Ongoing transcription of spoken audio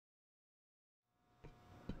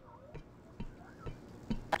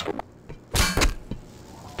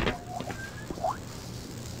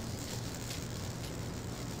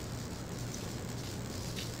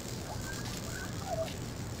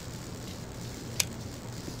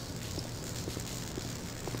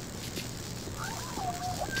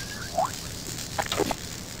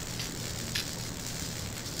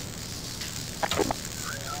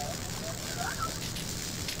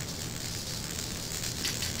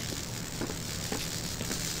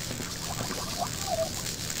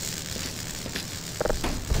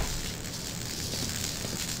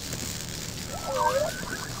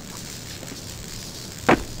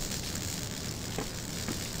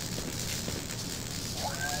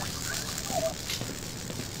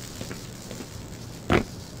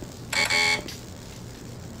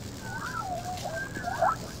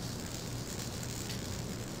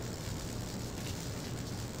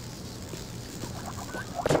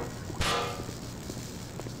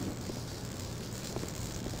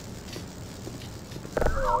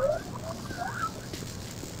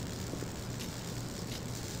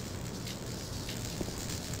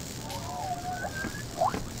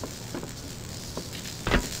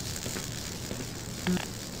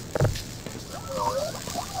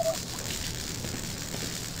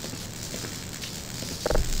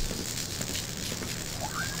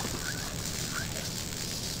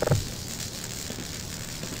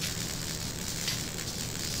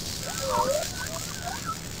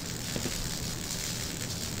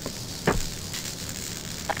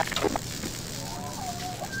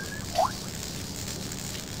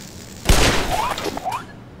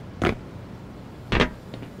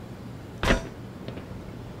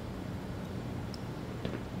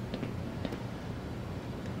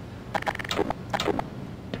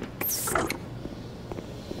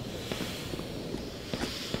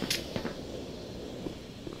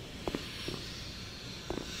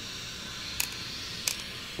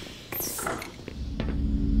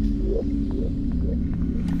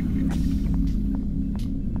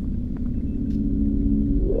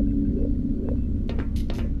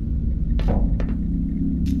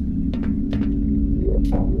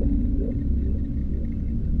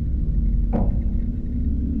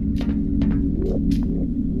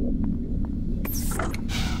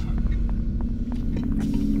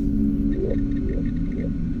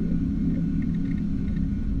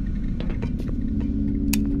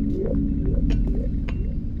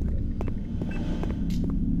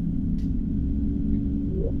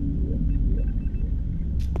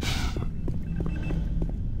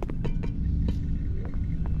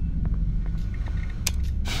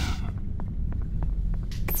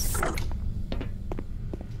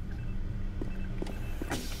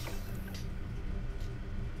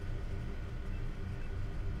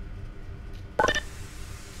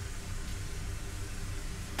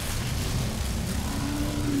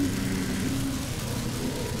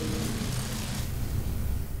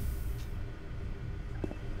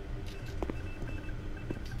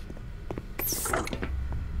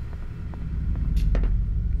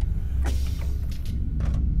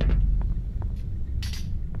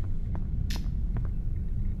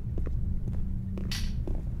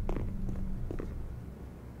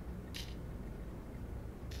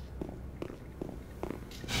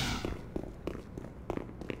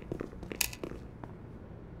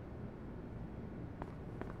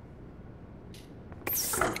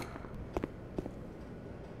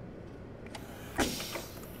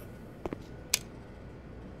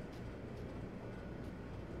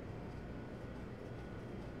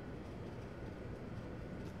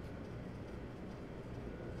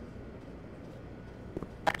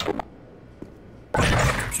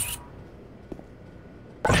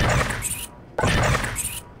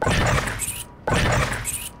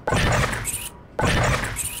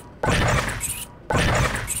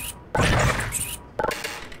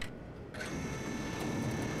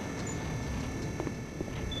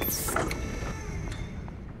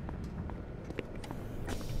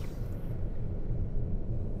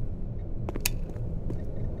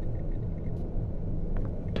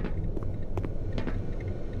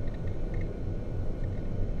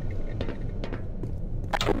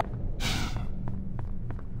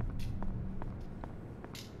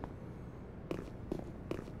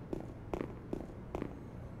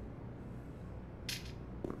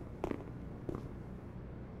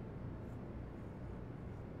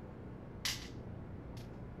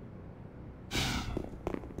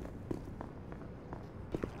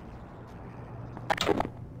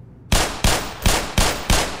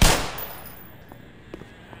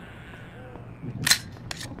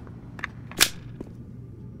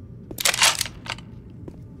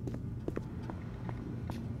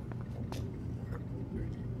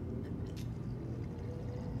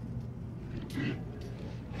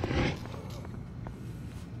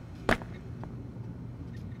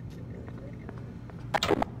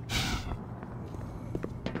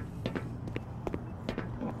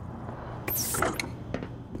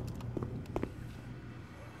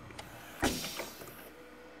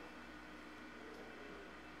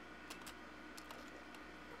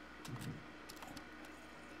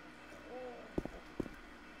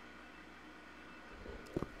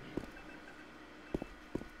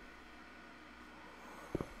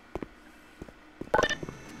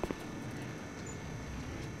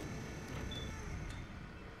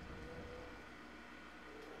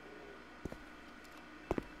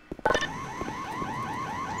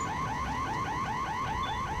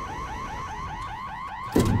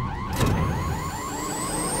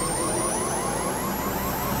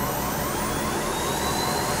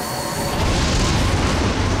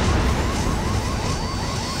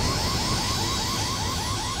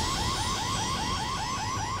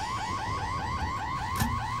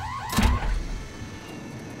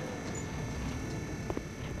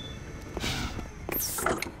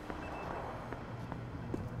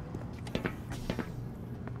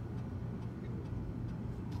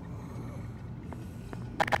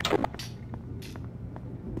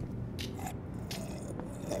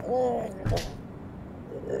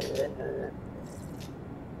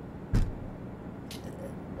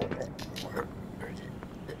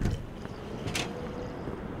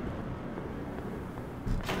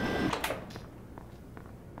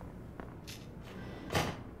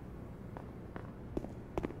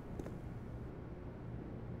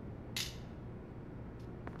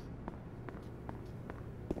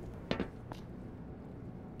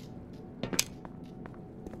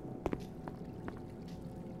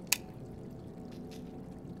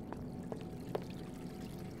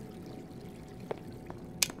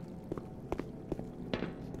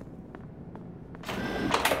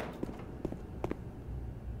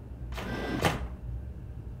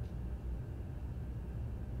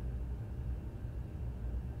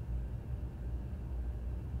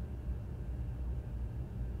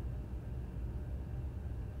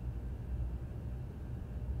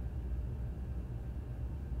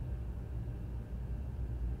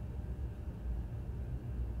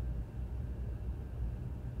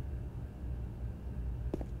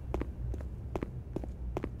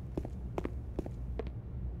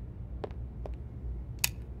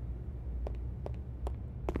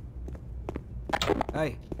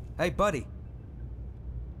Hey, buddy.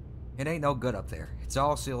 It ain't no good up there. It's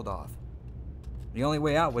all sealed off. The only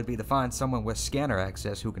way out would be to find someone with scanner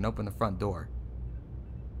access who can open the front door.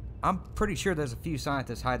 I'm pretty sure there's a few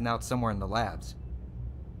scientists hiding out somewhere in the labs.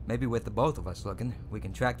 Maybe with the both of us looking, we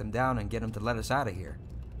can track them down and get them to let us out of here.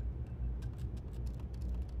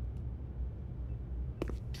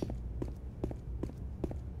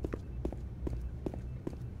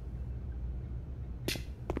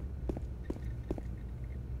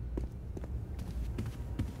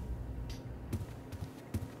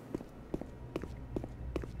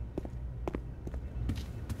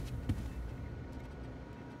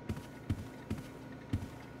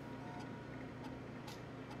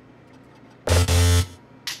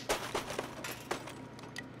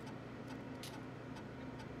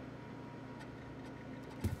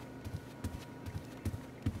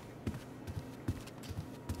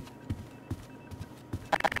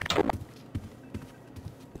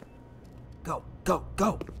 Go,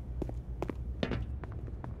 go!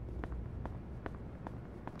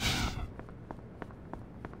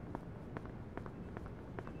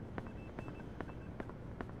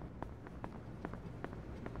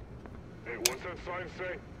 Hey, what's that sign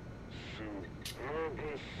say?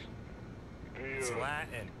 Superbus. It's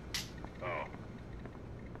Latin. Oh.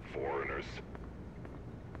 Foreigners.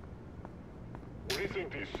 What do you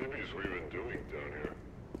think these civvies were even doing down here?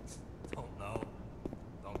 Don't know.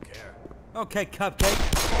 Don't care. Okay, Cupcake.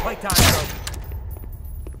 Playtime, bro.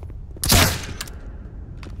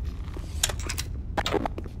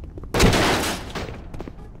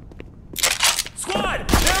 Squad!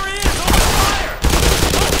 There he is! Open fire!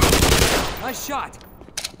 Oh. Nice shot.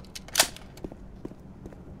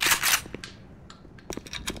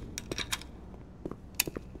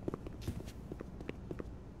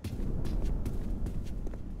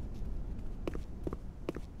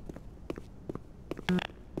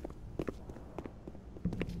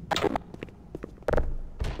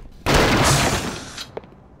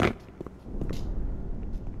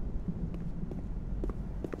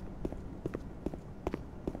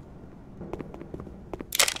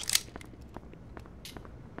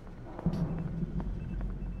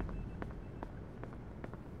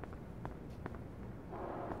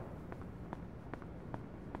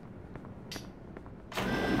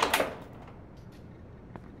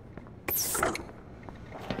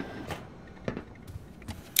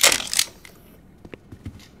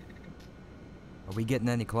 Are we getting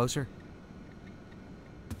any closer?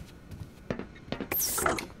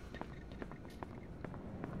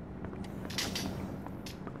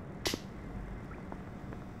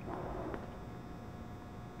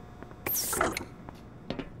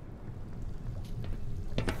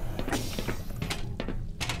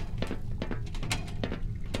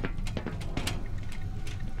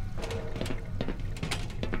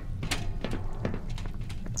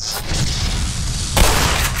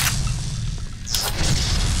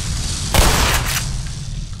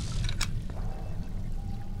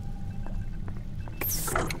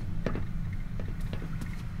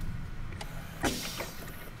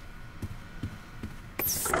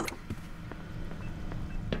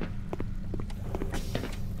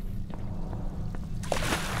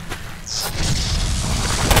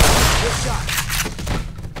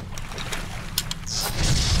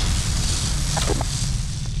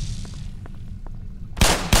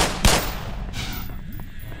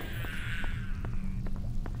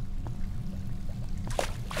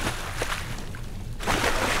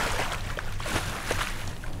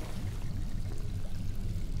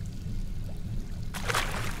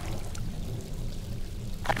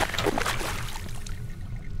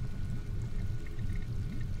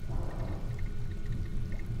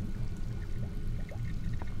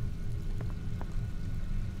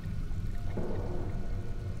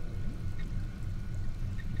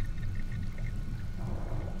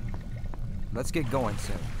 Let's get going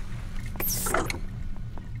soon.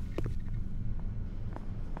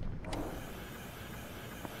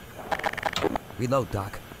 Reload,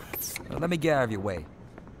 Doc. Let me get out of your way.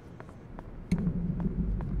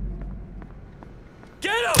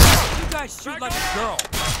 Get him! You guys shoot like a girl.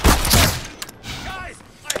 Guys,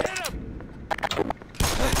 I hit him!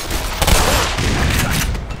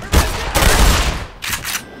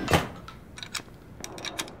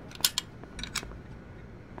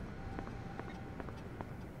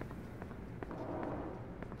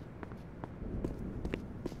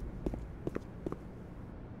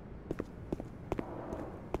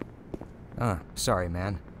 Sorry,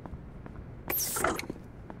 man.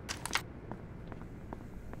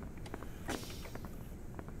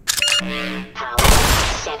 Power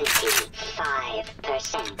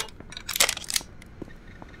 75%.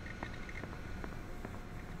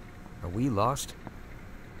 we lost?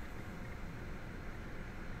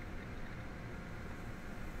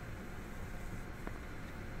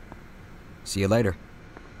 See you later.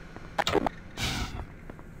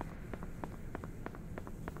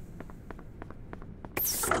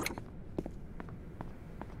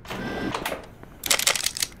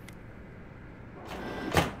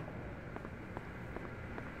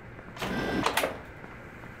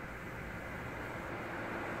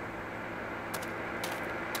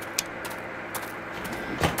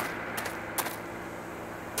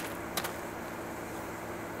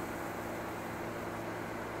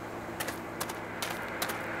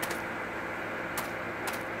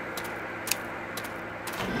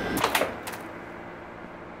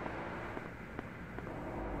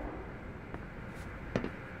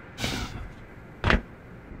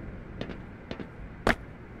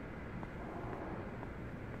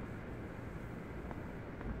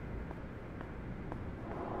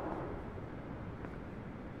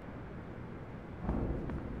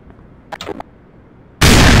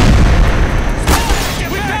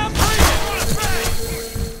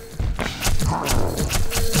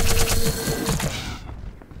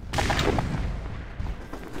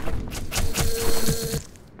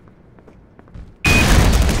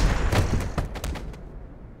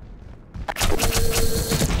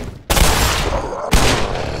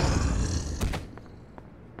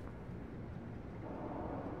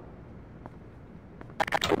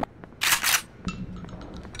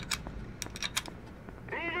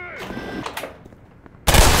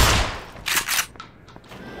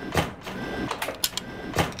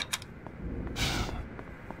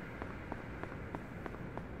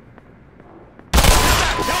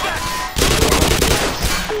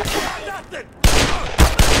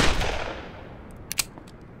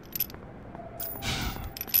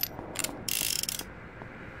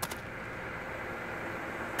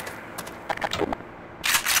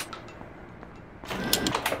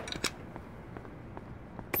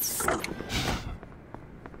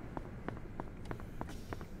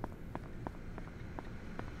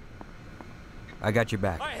 I got your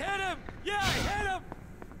back. I hit him! Yeah, I hit him!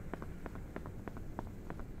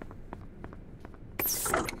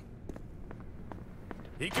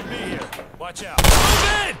 He could be here. Watch out. Move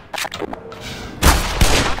in!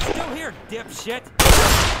 I'm still here, dipshit.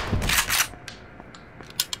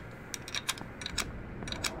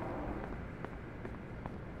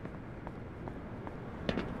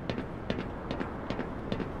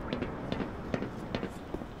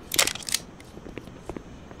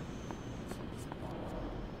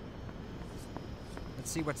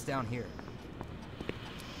 Let's see what's down here.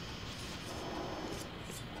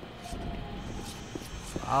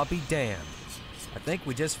 I'll be damned. I think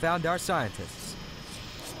we just found our scientists.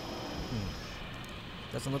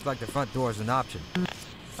 Doesn't look like the front door is an option.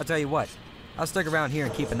 I'll tell you what. I'll stick around here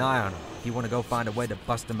and keep an eye on them if you want to go find a way to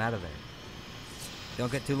bust them out of there.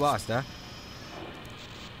 Don't get too lost, huh?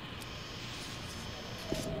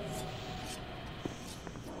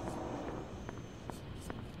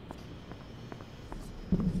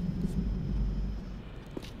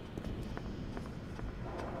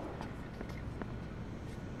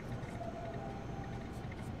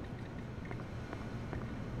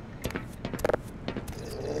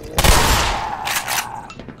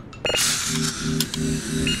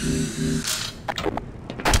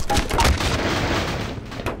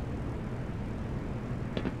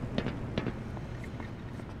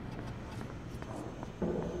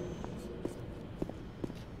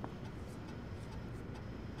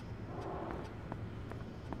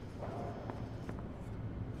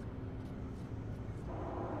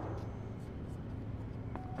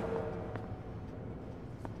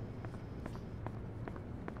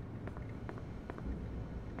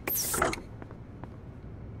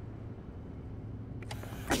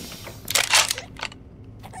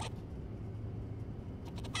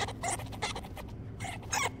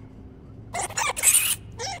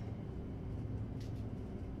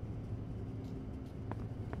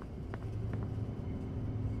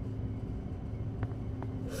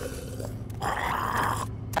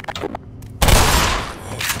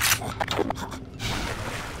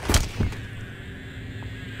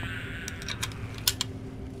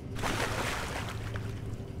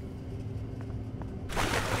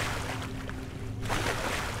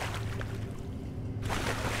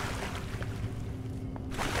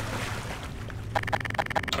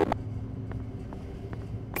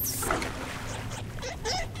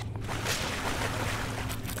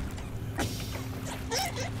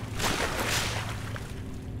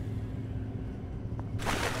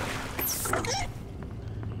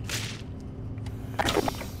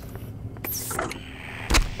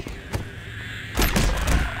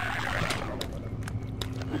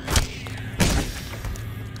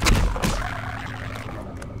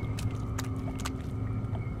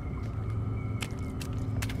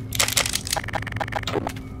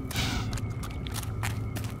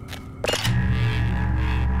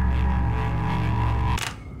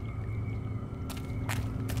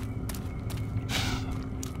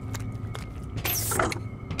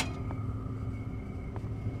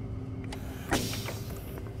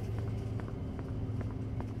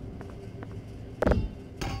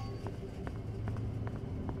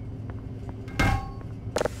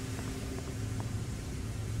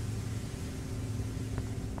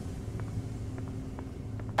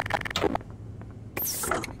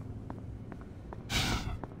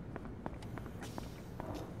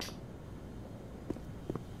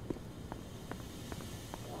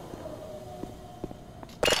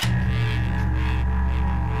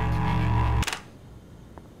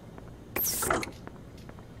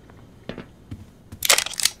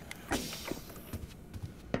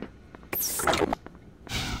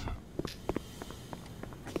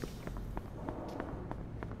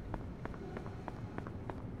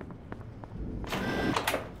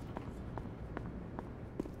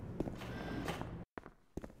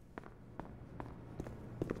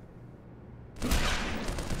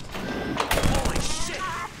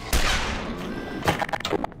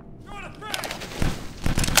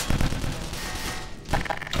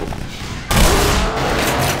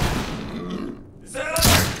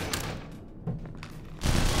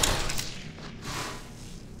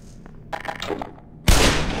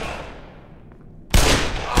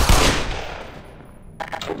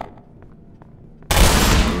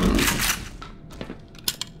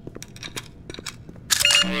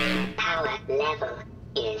 level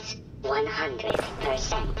is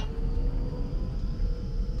 100%.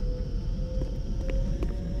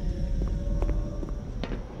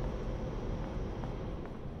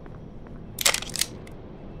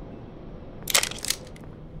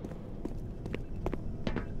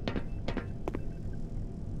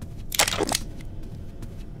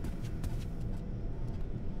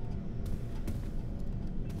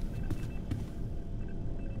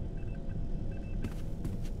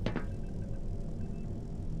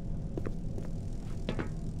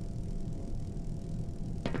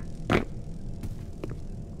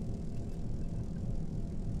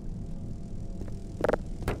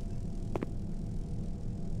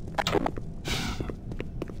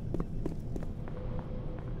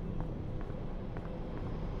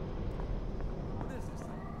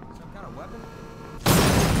 Weapon?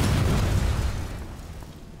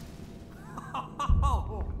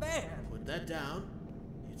 Oh, man! Put that down.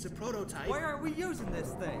 It's a prototype. Why aren't we using this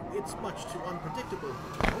thing? It's much too unpredictable.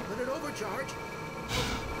 Don't let it overcharge.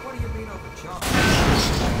 What do you mean overcharge?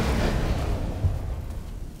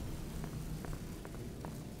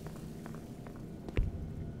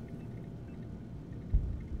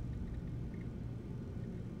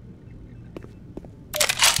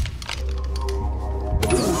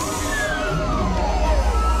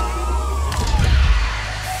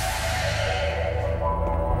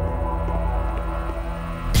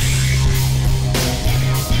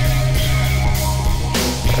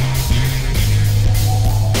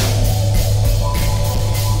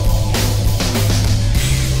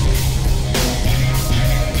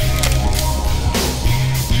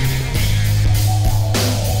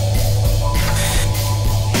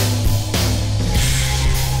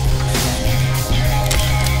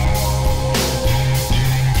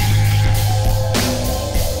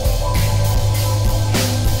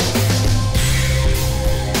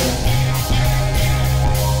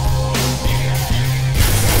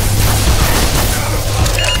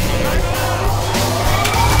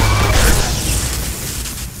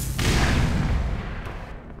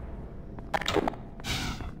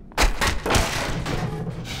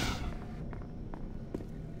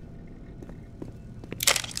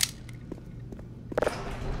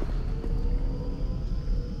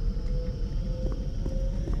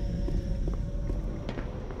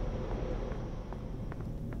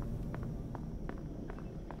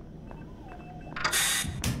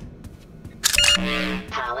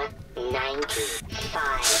 Power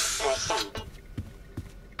 95%.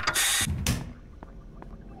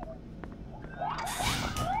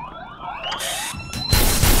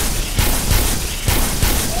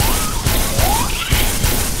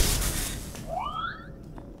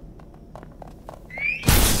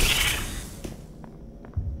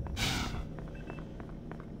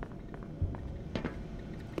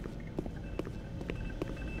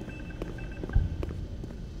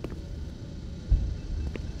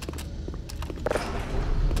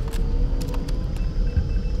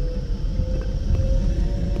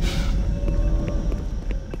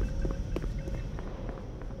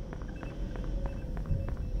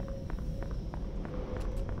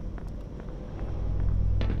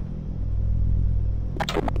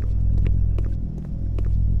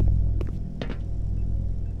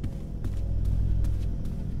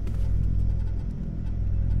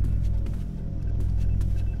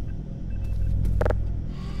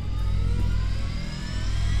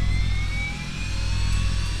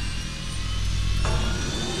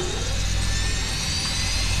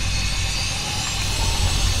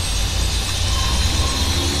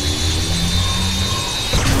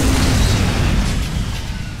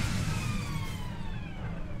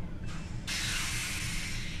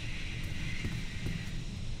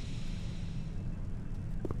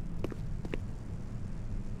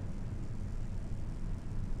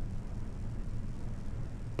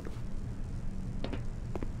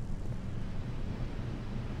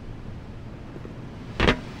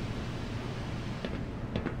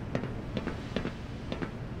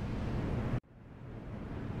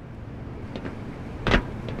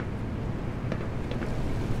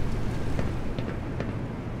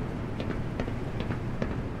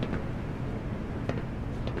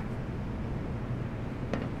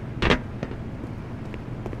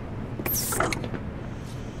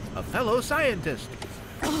 A fellow scientist.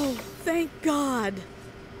 Oh, thank God.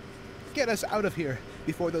 Get us out of here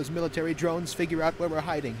before those military drones figure out where we're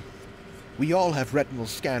hiding. We all have retinal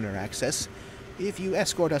scanner access. If you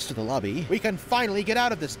escort us to the lobby, we can finally get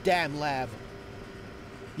out of this damn lab.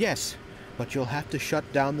 Yes, but you'll have to shut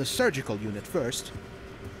down the surgical unit first.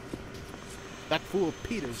 That fool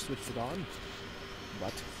Peters switched it on.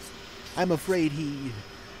 But I'm afraid he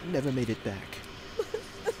never made it back.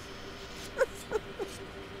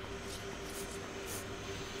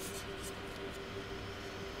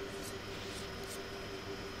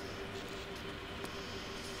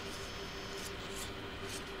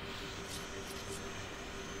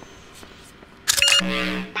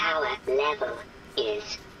 level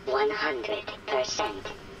is 100%.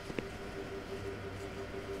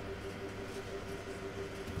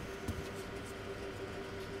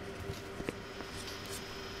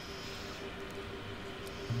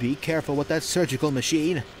 Be careful with that surgical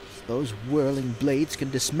machine. Those whirling blades can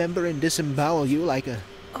dismember and disembowel you like a...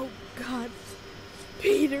 Oh, God.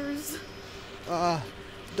 Peters.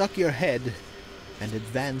 Duck your head and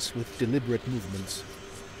advance with deliberate movements.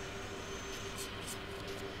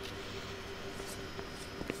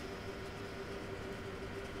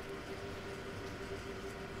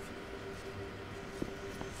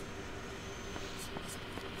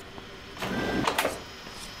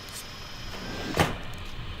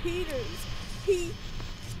 Peters.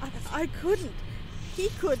 I couldn't. He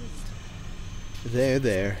couldn't.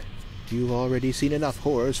 There. You've already seen enough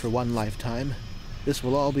horrors for one lifetime. This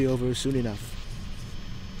will all be over soon enough.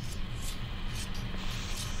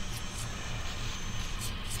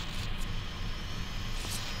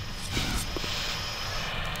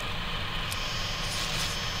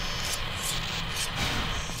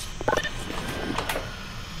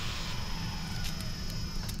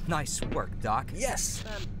 Nice work, Doc. Yes!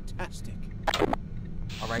 Fantastic.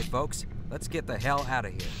 All right, folks, let's get the hell out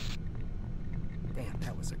of here. Damn,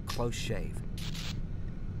 that was a close shave.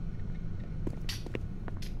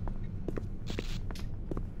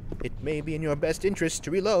 It may be in your best interest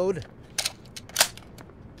to reload.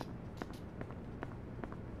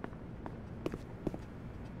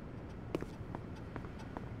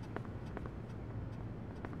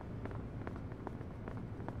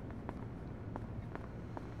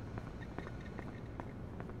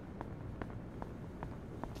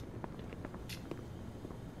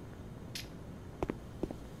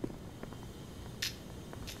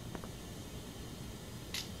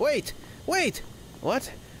 Wait!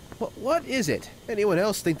 What is it? Anyone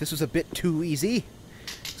else think this was a bit too easy?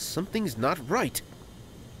 Something's not right.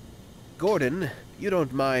 Gordon, you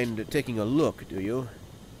don't mind taking a look, do you?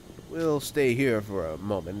 We'll stay here for a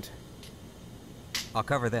moment. I'll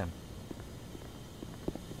cover them.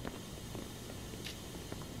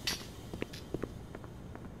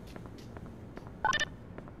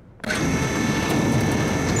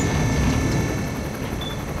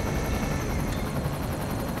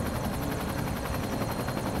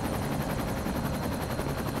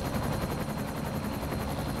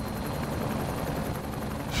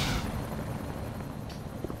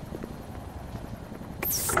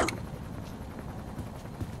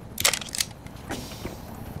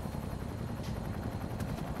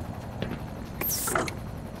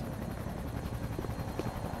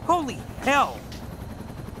 Holy hell!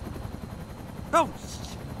 Oh,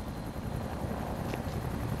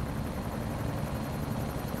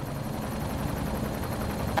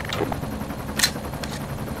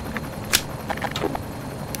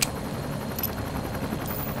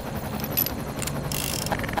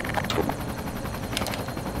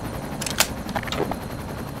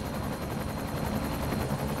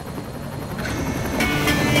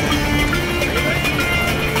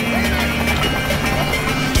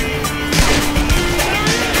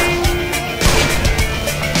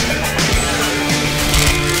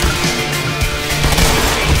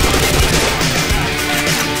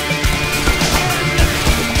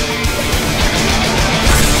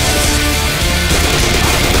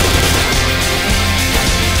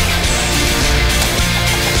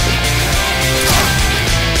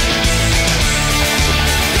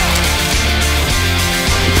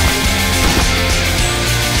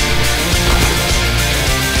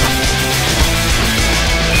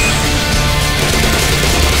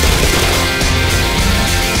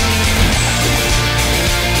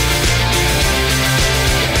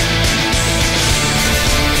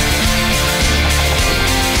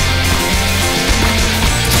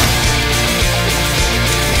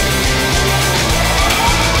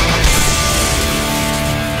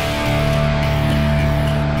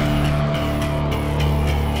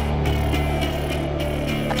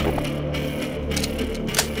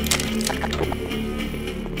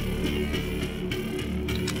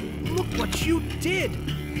 What you did!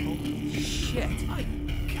 holy shit. I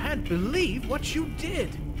can't believe what you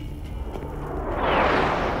did!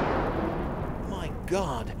 My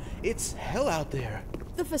God, it's hell out there.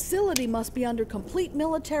 The facility must be under complete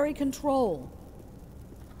military control.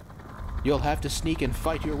 You'll have to sneak and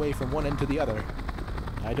fight your way from one end to the other.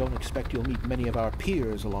 I don't expect you'll meet many of our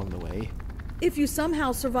peers along the way. If you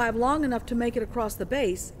somehow survive long enough to make it across the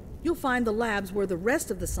base, you'll find the labs where the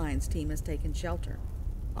rest of the science team has taken shelter.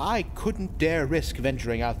 I couldn't dare risk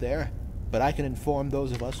venturing out there, but I can inform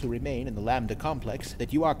those of us who remain in the Lambda Complex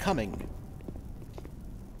that you are coming.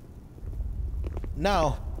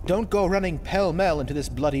 Now, Don't go running pell-mell into this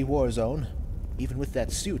bloody war zone. Even with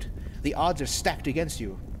that suit, the odds are stacked against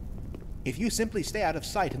you. If you simply stay out of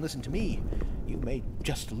sight and listen to me, you may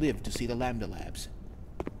just live to see the Lambda Labs.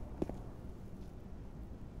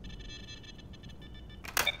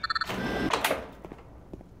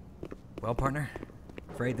 Well, partner,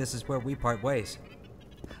 afraid this is where we part ways.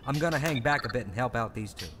 I'm gonna hang back a bit and help out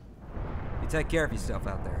these two. You take care of yourself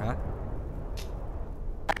out there, huh?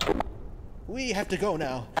 We have to go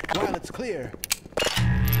now, while it's clear.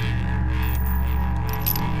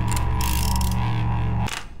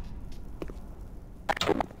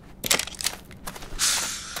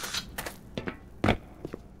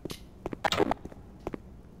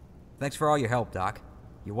 Thanks for all your help, Doc.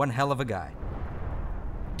 You're one hell of a guy.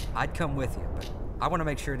 I'd come with you, but I want to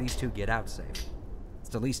make sure these two get out safe. It's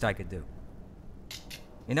the least I could do.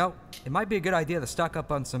 You know, it might be a good idea to stock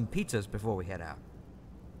up on some pizzas before we head out.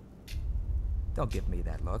 Don't give me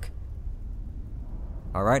that look.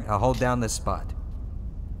 All right, I'll hold down this spot.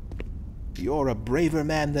 You're a braver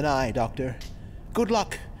man than I, Doctor. Good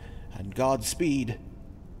luck, and Godspeed.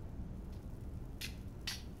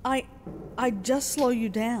 I'd just slow you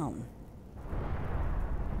down.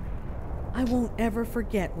 I won't ever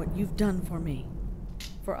forget what you've done for me.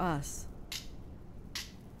 For us.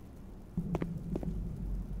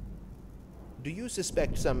 Do you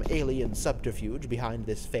suspect some alien subterfuge behind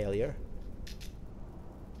this failure?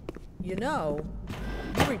 You know,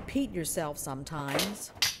 you repeat yourself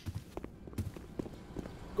sometimes.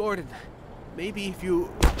 Gordon, maybe if you...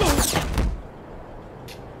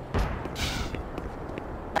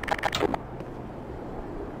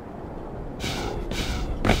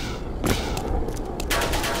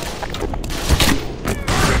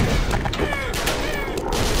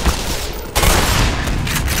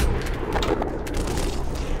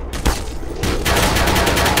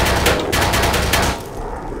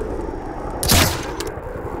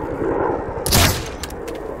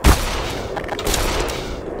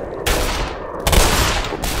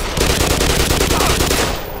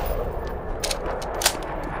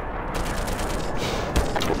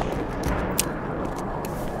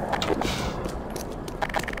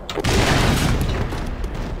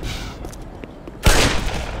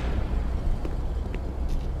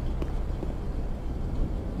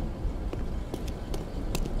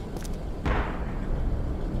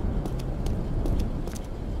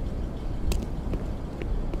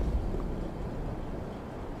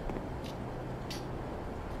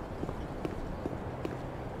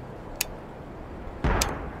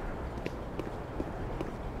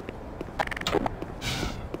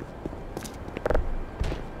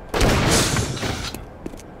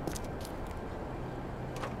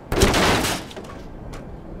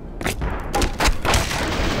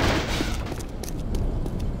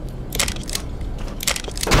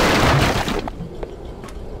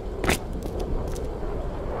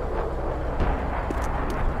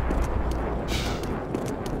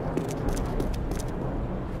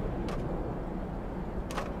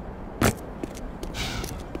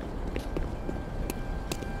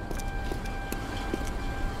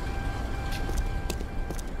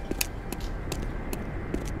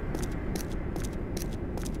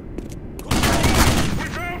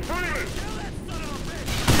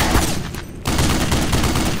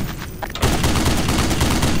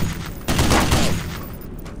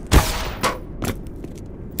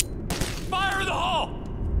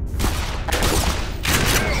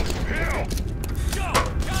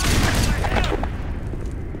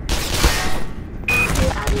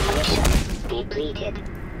 Depleted.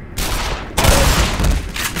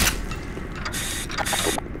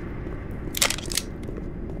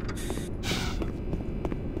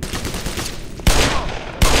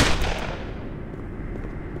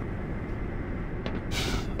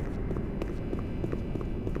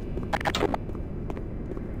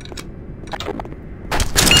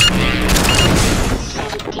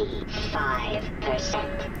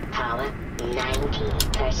 Power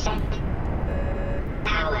 90%.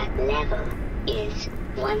 Power level is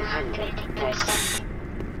 100%.